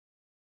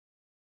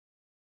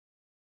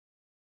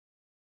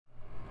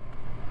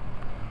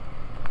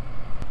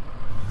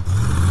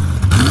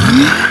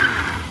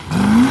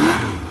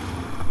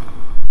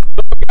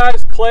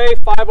Clay,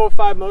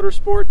 505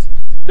 Motorsports.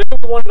 Today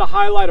we wanted to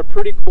highlight a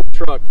pretty cool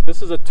truck.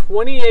 This is a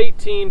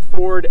 2018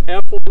 Ford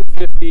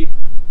F-150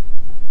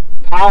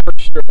 Power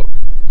Stroke.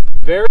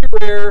 Very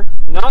rare,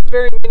 not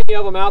very many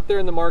of them out there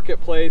in the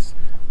marketplace.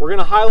 We're going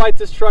to highlight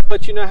this truck,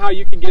 let you know how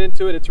you can get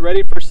into it. It's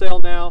ready for sale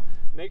now.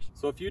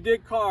 So if you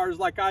dig cars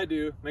like I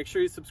do, make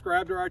sure you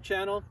subscribe to our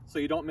channel so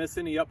you don't miss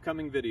any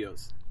upcoming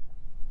videos.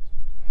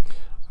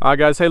 All right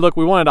guys, hey look,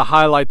 we wanted to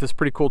highlight this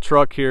pretty cool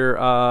truck here,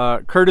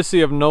 courtesy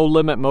of No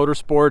Limit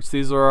Motorsports.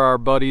 These are our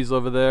buddies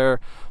over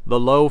there, the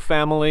Lowe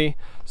family.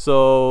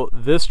 So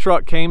this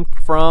truck came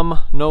from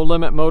No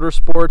Limit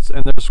Motorsports,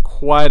 and there's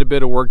quite a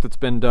bit of work that's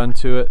been done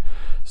to it.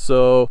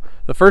 So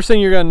the first thing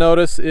you're going to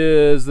notice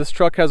is this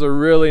truck has a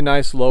really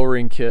nice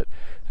lowering kit.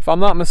 If I'm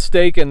not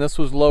mistaken, this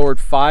was lowered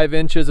 5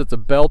 inches. It's a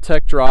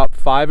Beltec drop,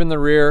 5 in the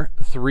rear,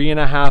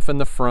 3.5 in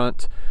the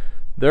front.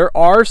 There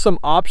are some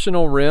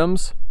optional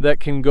rims that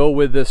can go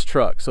with this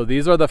truck. So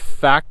these are the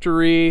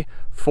factory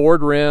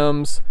Ford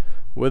rims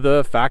with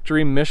the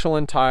factory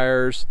Michelin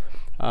tires.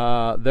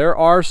 There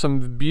are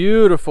some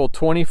beautiful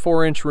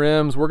 24-inch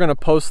rims. We're going to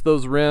post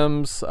those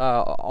rims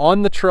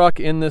on the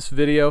truck in this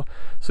video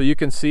so you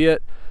can see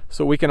it.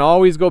 So we can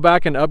always go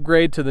back and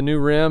upgrade to the new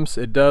rims.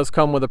 It does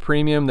come with a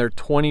premium. They're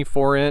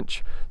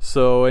 24-inch.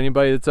 So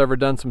anybody that's ever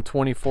done some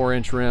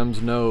 24-inch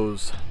rims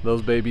knows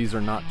those babies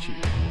are not cheap.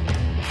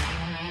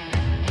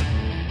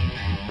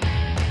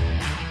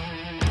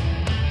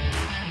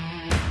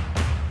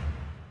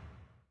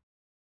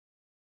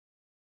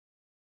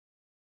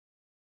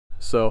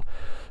 So,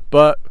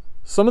 but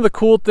some of the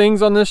cool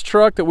things on this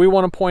truck that we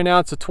want to point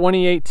out, it's a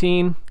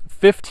 2018,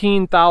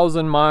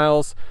 15,000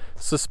 miles,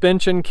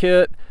 suspension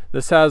kit.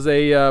 This has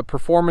a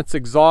performance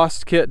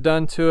exhaust kit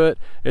done to it.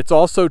 It's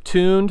also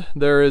tuned.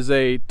 There is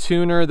a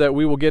tuner that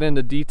we will get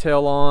into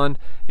detail on,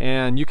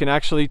 and you can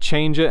actually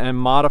change it and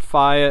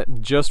modify it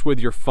just with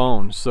your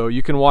phone. So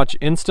you can watch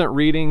instant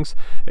readings,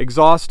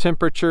 exhaust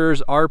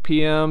temperatures,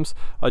 RPMs,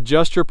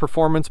 adjust your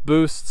performance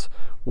boosts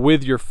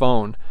with your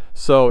phone.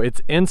 So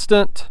it's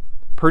instant.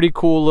 Pretty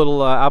cool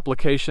little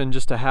application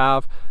just to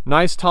have.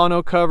 Nice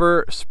tonneau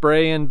cover,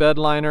 spray-in bed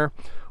liner.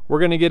 We're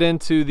going to get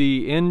into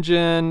the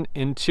engine,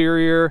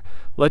 interior,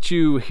 let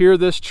you hear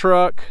this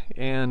truck,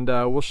 and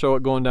we'll show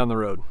it going down the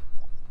road.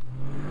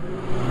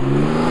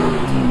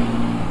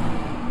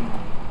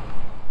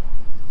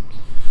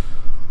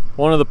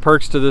 One of the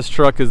perks to this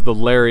truck is the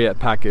Lariat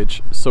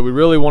package. So we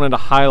really wanted to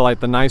highlight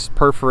the nice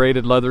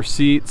perforated leather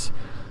seats,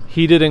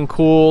 heated and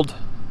cooled.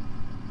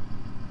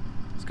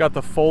 It's got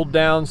the fold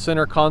down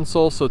center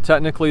console, so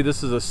technically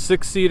this is a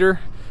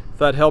 6-seater. If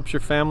that helps your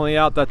family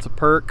out, that's a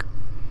perk.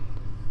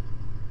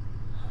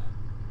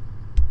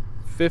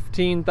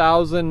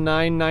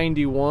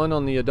 15,991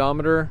 on the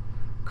odometer.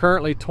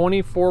 Currently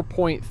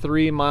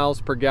 24.3 miles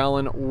per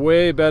gallon,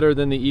 way better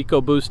than the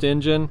EcoBoost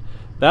engine.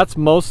 That's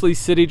mostly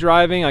city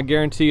driving. I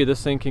guarantee you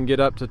this thing can get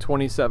up to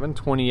 27,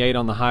 28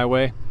 on the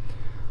highway.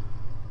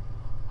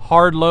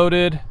 Hard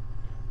loaded.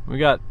 We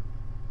got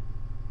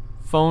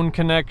phone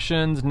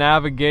connections,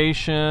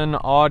 navigation,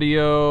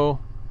 audio,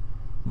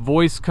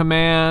 voice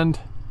command.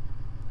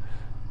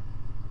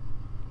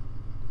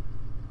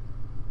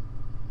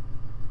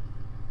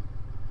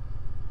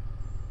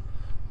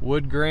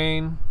 Wood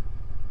grain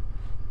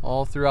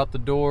all throughout the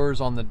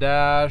doors, on the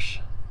dash,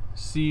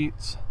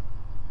 seats.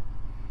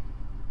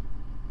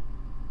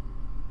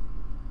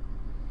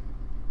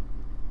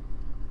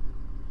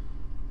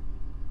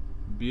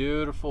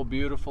 Beautiful,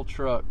 beautiful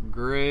truck.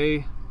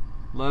 Gray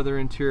leather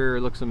interior,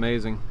 looks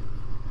amazing.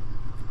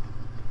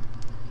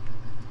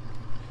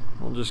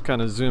 We'll just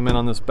kind of zoom in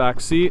on this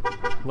back seat,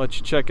 let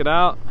you check it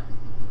out.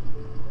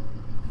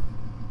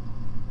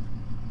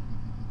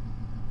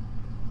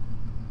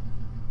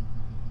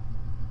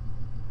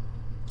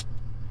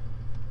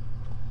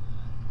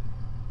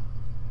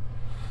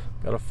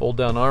 Got a fold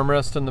down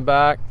armrest in the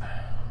back.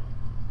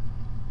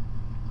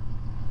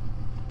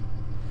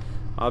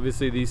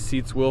 Obviously these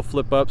seats will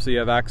flip up so you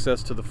have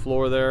access to the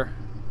floor there.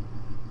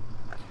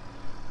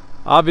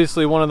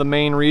 Obviously one of the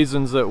main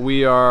reasons that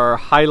we are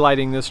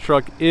highlighting this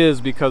truck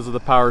is because of the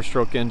Power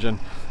Stroke engine.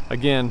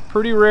 Again,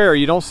 pretty rare.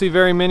 You don't see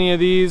very many of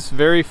these.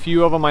 Very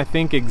few of them I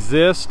think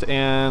exist,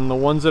 and the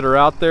ones that are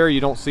out there,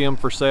 you don't see them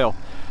for sale.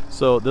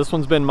 So this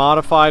one's been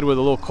modified with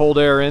a little cold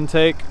air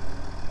intake.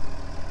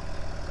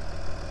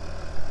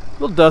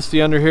 A little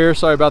dusty under here,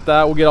 sorry about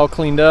that. We'll get all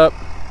cleaned up.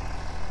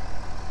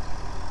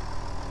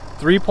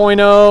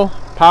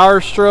 3.0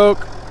 Power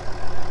Stroke.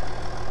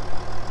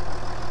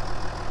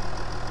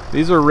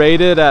 These are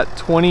rated at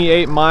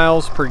 28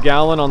 miles per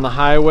gallon on the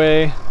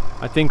highway.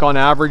 I think on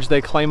average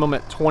they claim them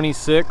at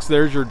 26.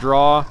 There's your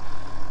draw.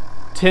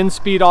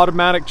 10-speed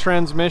automatic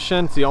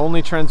transmission. It's the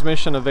only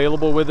transmission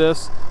available with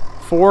this.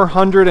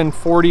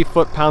 440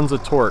 foot-pounds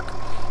of torque.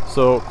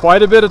 So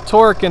quite a bit of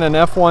torque in an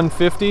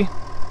F-150.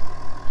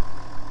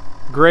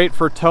 Great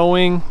for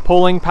towing,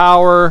 pulling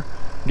power,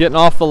 getting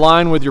off the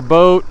line with your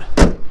boat,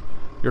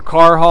 your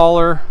car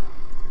hauler.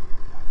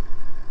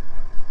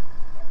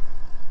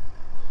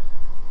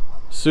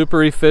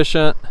 Super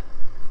efficient.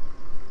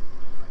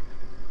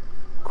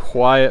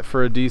 quiet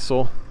for a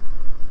diesel.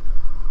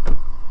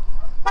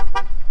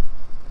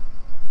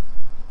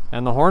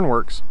 And the horn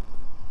works.